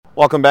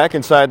Welcome back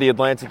inside the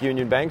Atlantic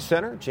Union Bank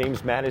Center.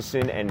 James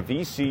Madison and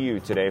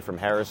VCU today from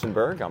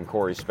Harrisonburg. I'm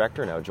Corey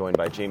Spector, now joined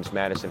by James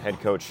Madison head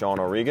coach Sean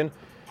O'Regan.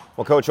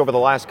 Well, Coach, over the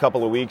last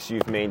couple of weeks,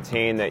 you've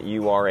maintained that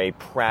you are a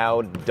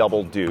proud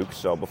Double Duke.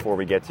 So before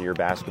we get to your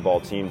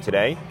basketball team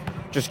today,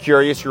 just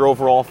curious your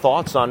overall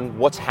thoughts on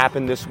what's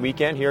happened this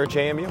weekend here at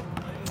JMU.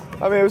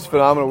 I mean, it was a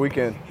phenomenal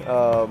weekend.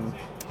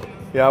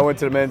 I went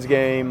to the men's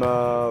game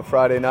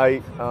Friday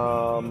night.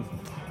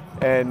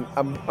 And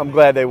I'm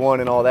glad they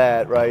won and all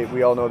that, right?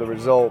 We all know the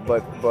result,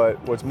 but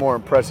what's more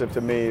impressive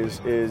to me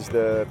is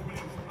the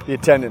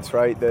attendance,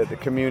 right? The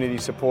community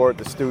support,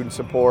 the student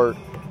support.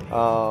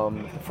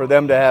 For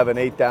them to have an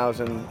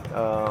 8,000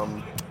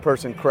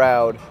 person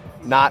crowd,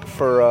 not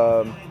for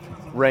a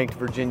ranked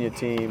Virginia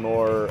team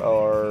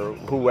or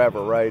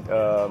whoever, right?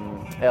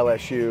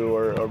 LSU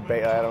or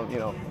I don't,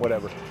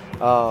 whatever,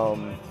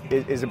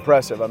 is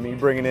impressive. I mean,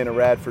 bringing in a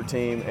Radford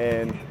team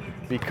and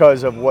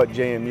because of what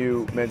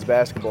JMU men's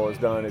basketball has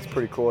done, it's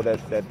pretty cool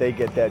that they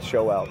get that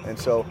show out. And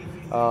so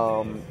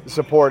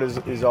support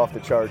is off the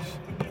charts.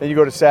 Then you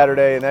go to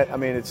Saturday, and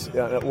it's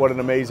what an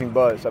amazing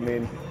buzz. I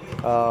mean,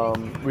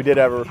 we did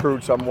have a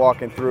recruit, so I'm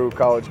walking through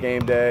College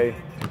game day.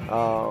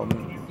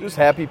 Just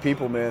happy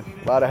people, man.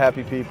 A lot of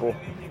happy people.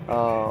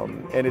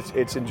 And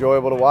it's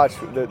enjoyable to watch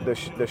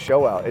the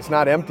show out. It's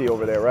not empty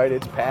over there, right?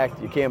 It's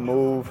packed. You can't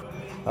move.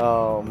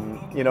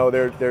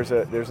 There's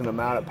an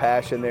amount of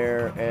passion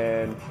there,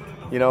 and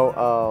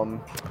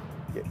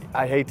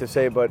I hate to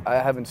say it, but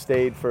I haven't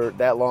stayed for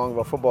that long of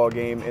a football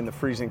game in the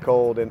freezing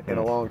cold in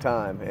a long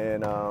time.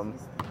 And,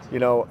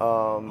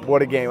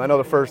 what a game. I know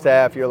the first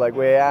half you're like,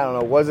 wait, I don't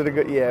know, was it a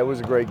good? Yeah, it was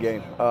a great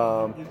game.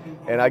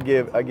 And I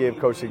give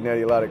Coach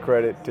Signetti a lot of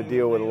credit to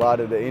deal with a lot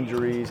of the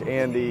injuries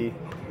and the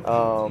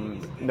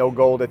no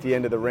gold at the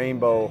end of the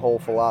rainbow whole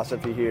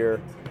philosophy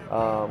here.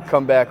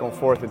 Come back on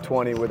 4th and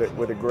 20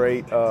 with a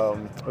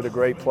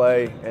great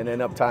play, and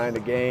end up tying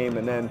the game.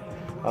 And then,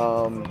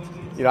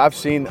 I've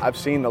seen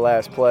the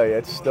last play.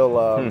 It's still,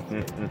 I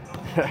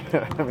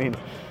mean,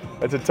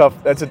 that's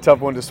a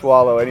tough one to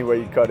swallow any way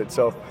you cut it.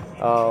 So,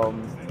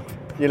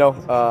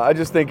 I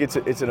just think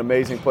it's an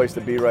amazing place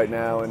to be right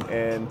now.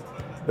 And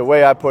the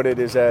way I put it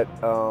is that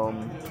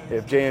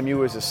if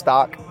JMU is a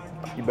stock,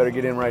 you better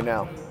get in right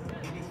now.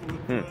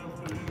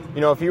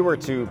 If you were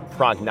to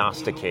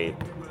prognosticate,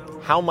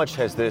 how much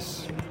has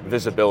this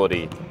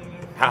visibility,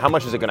 how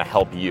much is it going to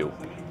help you?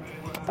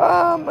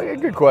 A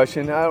good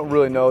question. I don't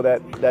really know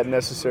that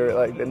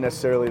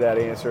necessarily that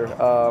answer.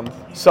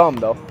 Some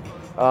though,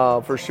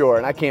 for sure.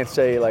 And I can't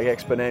say like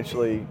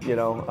exponentially.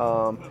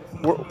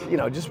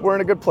 We're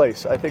in a good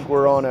place. I think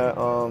we're on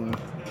a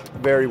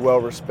very well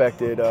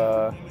respected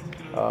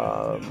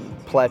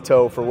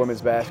plateau for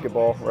women's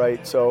basketball,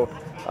 right? So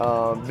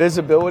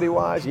visibility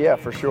wise, yeah,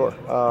 for sure.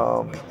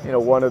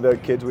 One of the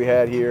kids we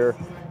had here,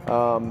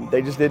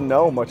 they just didn't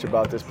know much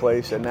about this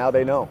place, and now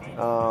they know.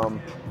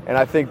 And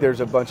I think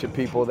there's a bunch of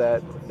people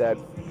that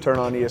turn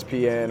on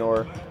ESPN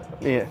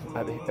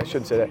I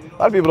shouldn't say that. A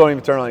lot of people don't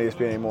even turn on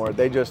ESPN anymore.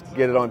 They just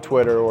get it on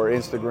Twitter or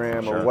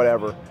Instagram or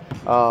whatever.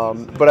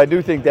 But I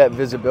do think that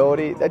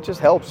visibility, that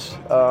just helps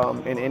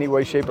in any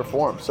way, shape, or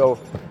form. So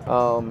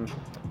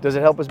does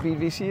it help us beat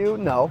VCU?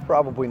 No,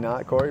 probably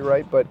not, Corey,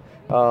 right? But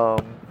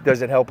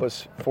does it help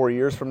us 4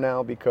 years from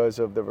now because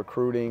of the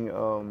recruiting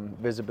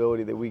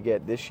visibility that we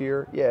get this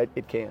year? Yeah,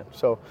 it can.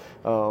 So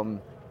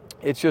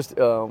it's just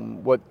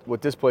what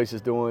this place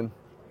is doing,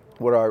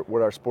 what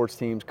our sports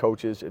teams,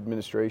 coaches,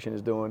 administration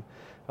is doing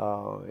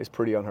is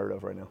pretty unheard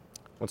of right now.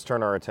 Let's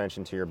turn our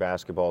attention to your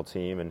basketball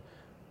team, and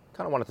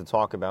kind of wanted to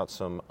talk about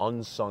some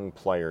unsung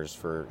players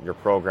for your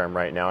program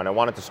right now. And I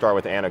wanted to start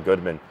with Anna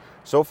Goodman.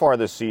 So far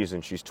this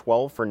season, she's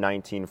 12 for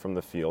 19 from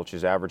the field.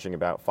 She's averaging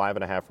about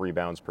 5.5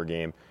 rebounds per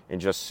game in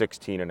just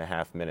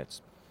 16.5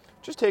 minutes.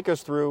 Just take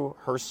us through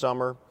her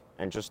summer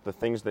and just the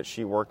things that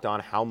she worked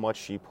on, how much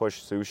she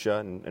pushed Susha,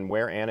 and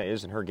where Anna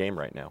is in her game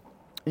right now.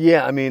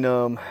 Yeah, I mean,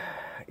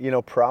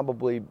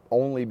 probably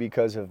only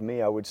because of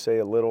me, I would say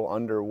a little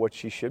under what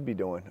she should be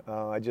doing.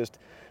 I'm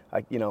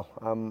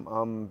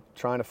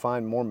trying to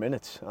find more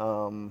minutes.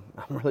 I'm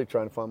really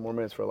trying to find more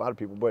minutes for a lot of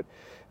people. But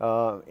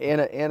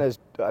Anna's,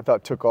 I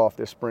thought, took off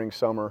this spring,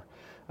 summer,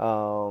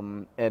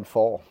 and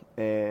fall.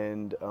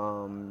 And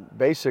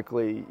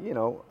basically,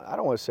 I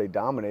don't want to say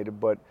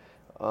dominated, but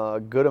a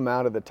good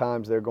amount of the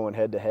times they're going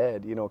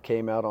head-to-head,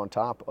 came out on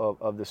top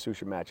of the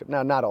Susha matchup.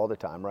 Now, not all the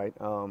time, right?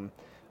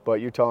 But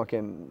you're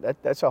talking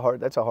that's a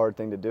hard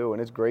thing to do,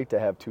 and it's great to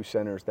have two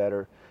centers that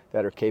are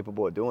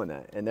capable of doing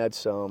that. And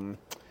that's I want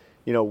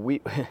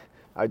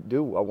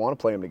to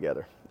play them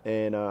together.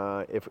 And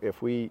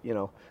if we,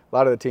 a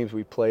lot of the teams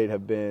we played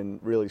have been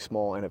really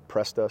small and have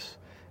pressed us,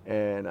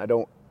 and I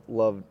don't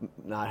love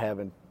not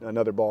having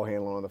another ball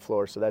handler on the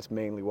floor, so that's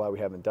mainly why we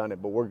haven't done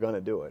it. But we're going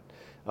to do it.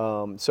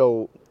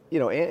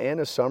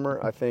 Anna's summer,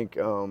 I think.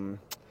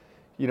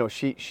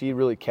 She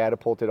really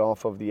catapulted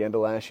off of the end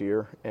of last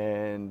year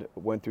and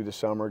went through the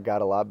summer,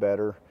 got a lot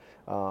better,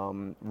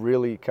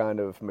 really kind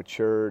of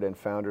matured and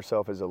found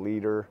herself as a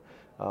leader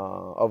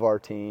of our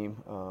team,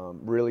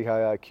 really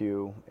high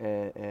IQ,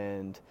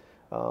 and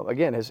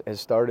again, has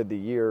started the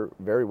year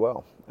very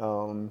well,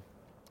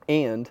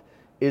 and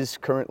is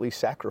currently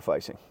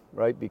sacrificing,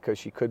 right? Because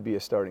she could be a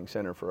starting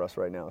center for us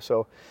right now.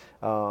 So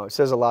it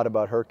says a lot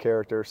about her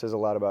character, says a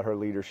lot about her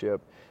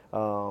leadership.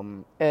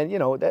 And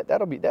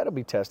that'll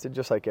be tested,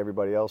 just like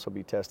everybody else will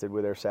be tested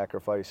with their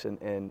sacrifice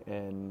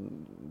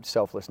and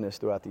selflessness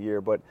throughout the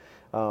year. But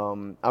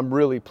I'm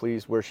really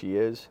pleased where she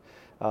is.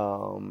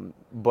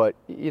 But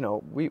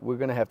we're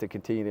going to have to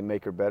continue to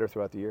make her better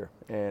throughout the year,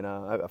 and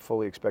I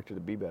fully expect her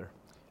to be better.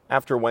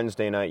 After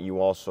Wednesday night,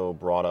 you also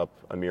brought up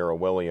Amira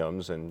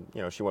Williams, and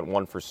she went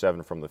 1 for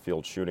 7 from the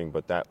field shooting,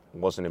 but that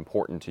wasn't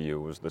important to you.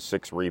 It was the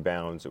 6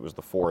 rebounds, it was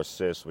the 4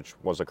 assists, which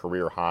was a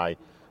career high,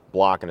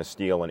 block and a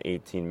steal in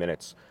 18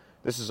 minutes.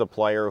 This is a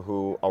player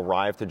who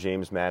arrived to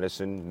James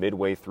Madison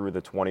midway through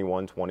the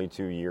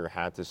 21-22 year,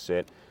 had to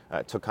sit,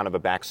 took kind of a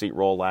backseat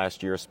role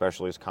last year,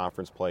 especially as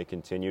conference play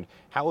continued.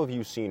 How have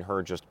you seen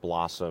her just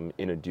blossom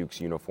in a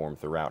Duke's uniform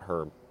throughout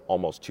her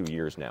almost 2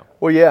 years now?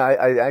 Well, yeah,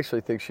 I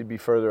actually think she'd be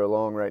further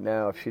along right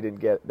now if she didn't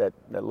get that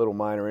little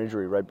minor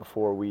injury right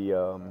before we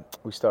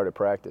started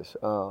practice.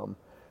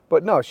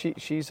 But no,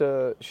 she's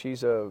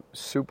a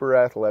super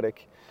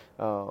athletic,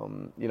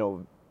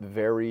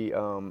 very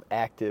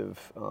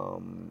active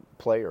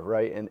player,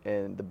 right?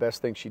 And the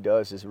best thing she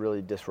does is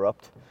really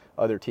disrupt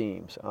other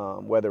teams,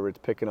 whether it's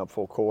picking up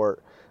full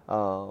court,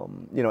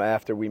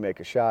 after we make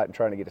a shot and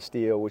trying to get a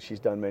steal, which she's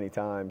done many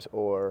times,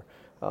 or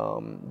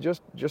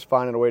just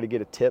finding a way to get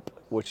a tip,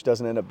 which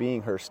doesn't end up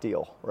being her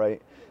steal,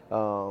 right?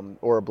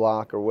 Or a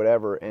block or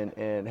whatever,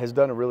 and has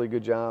done a really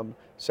good job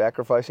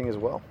sacrificing as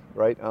well,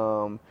 right?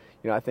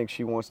 I think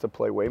she wants to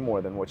play way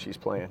more than what she's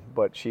playing,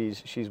 but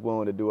she's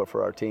willing to do it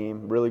for our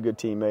team. Really good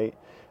teammate,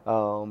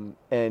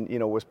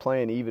 and was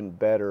playing even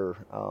better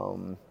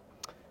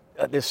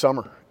this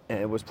summer,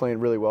 and was playing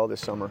really well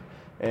this summer.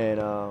 And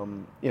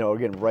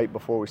again, right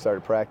before we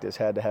started practice,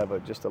 had to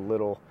have just a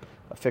little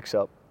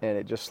fix-up, and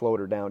it just slowed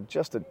her down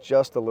just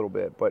a little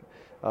bit. But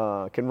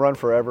can run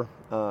forever,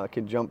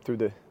 can jump through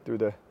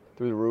the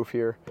roof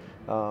here.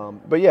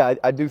 But yeah,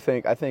 I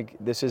think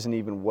this isn't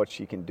even what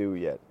she can do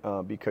yet,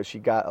 because she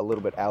got a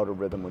little bit out of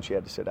rhythm when she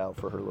had to sit out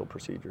for her little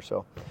procedure.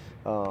 So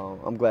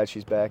I'm glad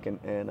she's back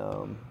and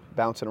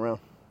bouncing around.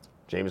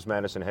 James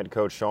Madison head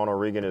coach Sean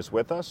O'Regan is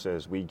with us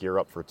as we gear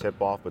up for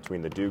tip-off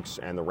between the Dukes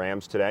and the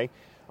Rams today.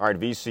 All right,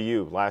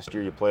 VCU, last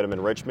year you played them in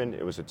Richmond.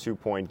 It was a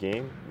 2-point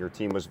game. Your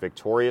team was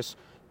victorious.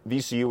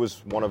 VCU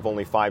was one of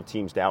only 5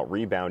 teams to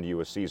out-rebound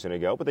you a season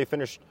ago, but they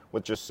finished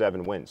with just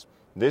 7 wins.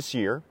 This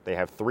year, they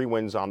have 3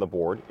 wins on the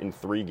board in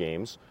 3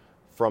 games.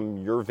 From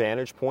your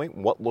vantage point,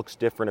 what looks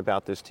different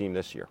about this team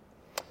this year?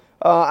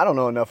 I don't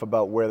know enough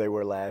about where they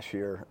were last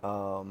year.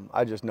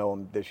 I just know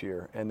them this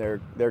year, and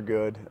they're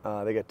good.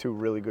 They got 2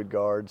 really good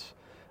guards.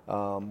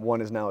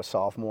 One is now a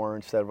sophomore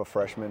instead of a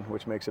freshman,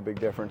 which makes a big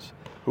difference,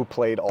 who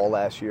played all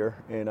last year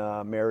in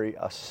Mary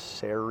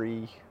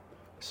Asari.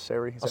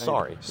 Sorry, that's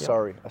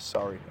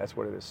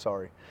what it is.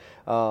 Sorry.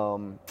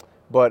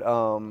 But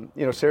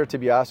Sarah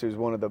Tibiasu is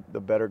one of the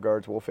better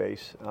guards we'll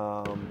face.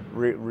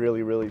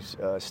 Really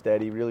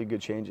steady, really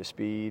good change of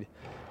speed.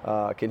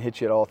 Can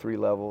hit you at all 3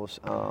 levels.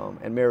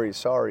 And Mary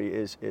Asari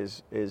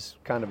is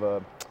kind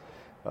of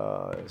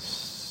a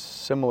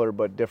similar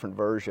but different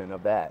version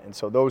of that. And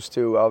so those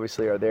 2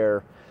 obviously are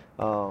there.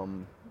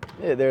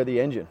 They're the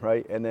engine,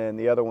 right? And then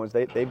the other ones,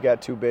 they've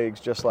got 2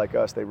 bigs just like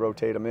us. They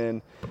rotate them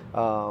in.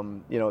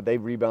 They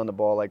rebound the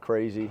ball like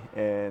crazy.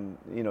 And,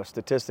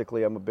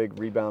 statistically, I'm a big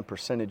rebound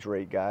percentage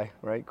rate guy,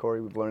 right,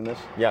 Corey? We've learned this?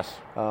 Yes.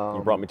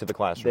 You brought me to the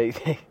classroom.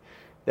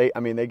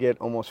 They get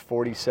almost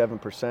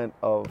 47%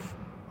 of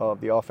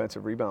the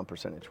offensive rebound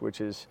percentage, which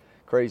is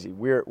crazy.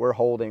 We're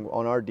holding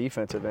on our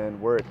defensive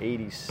end. We're at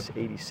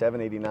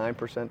 87,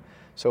 89%.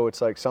 So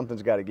it's like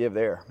something's got to give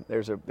there.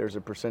 There's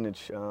a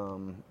percentage,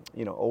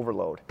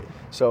 overload.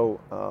 So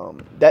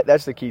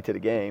that's the key to the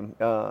game.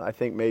 I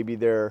think maybe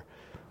they're.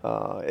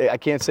 I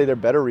can't say they're a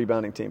better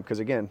rebounding team because,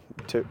 again,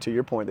 to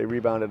your point, they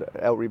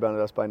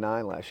out-rebounded us by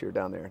 9 last year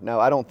down there. Now,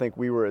 I don't think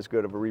we were as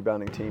good of a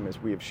rebounding team as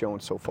we have shown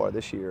so far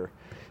this year,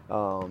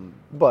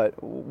 but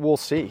we'll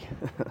see.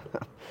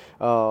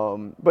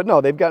 But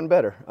no, they've gotten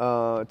better.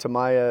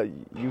 Tamaya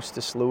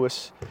Eustace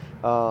Lewis,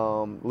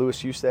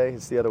 Lewis Eustace,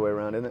 it's the other way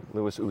around, isn't it?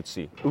 Lewis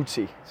Utsi.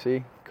 Utsi,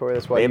 see? Corey,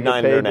 that's why you get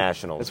 9 paid.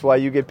 internationals. That's why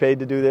you get paid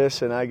to do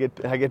this, and I get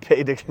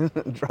paid to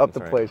drop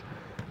the plays.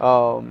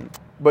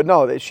 But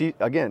no, she,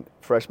 again,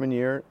 freshman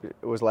year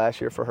was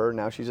last year for her.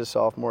 Now she's a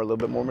sophomore, a little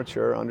bit more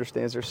mature,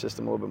 understands their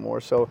system a little bit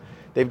more. So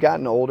they've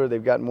gotten older,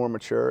 they've gotten more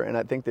mature, and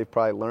I think they've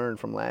probably learned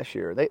from last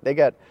year. They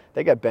got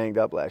banged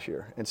up last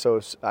year, and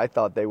so I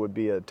thought they would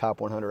be a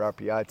top 100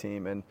 RPI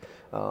team, and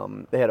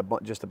they had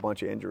just a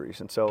bunch of injuries.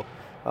 And so,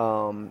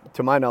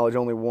 to my knowledge,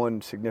 only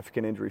one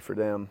significant injury for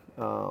them.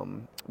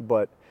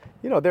 But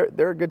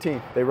they're a good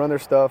team. They run their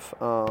stuff.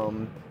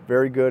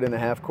 Very good in the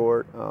half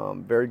court.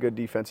 Very good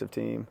defensive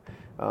team.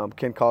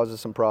 Can cause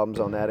us some problems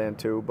on that end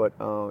too. But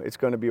it's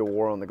going to be a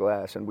war on the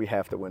glass, and we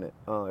have to win it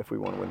if we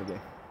want to win the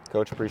game.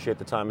 Coach, appreciate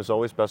the time as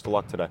always. Best of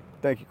luck today.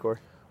 Thank you, Corey.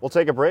 We'll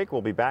take a break.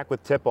 We'll be back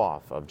with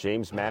tip-off of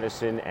James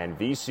Madison and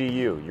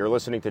VCU. You're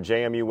listening to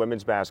JMU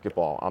Women's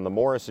Basketball on the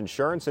Morris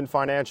Insurance and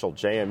Financial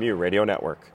JMU Radio Network.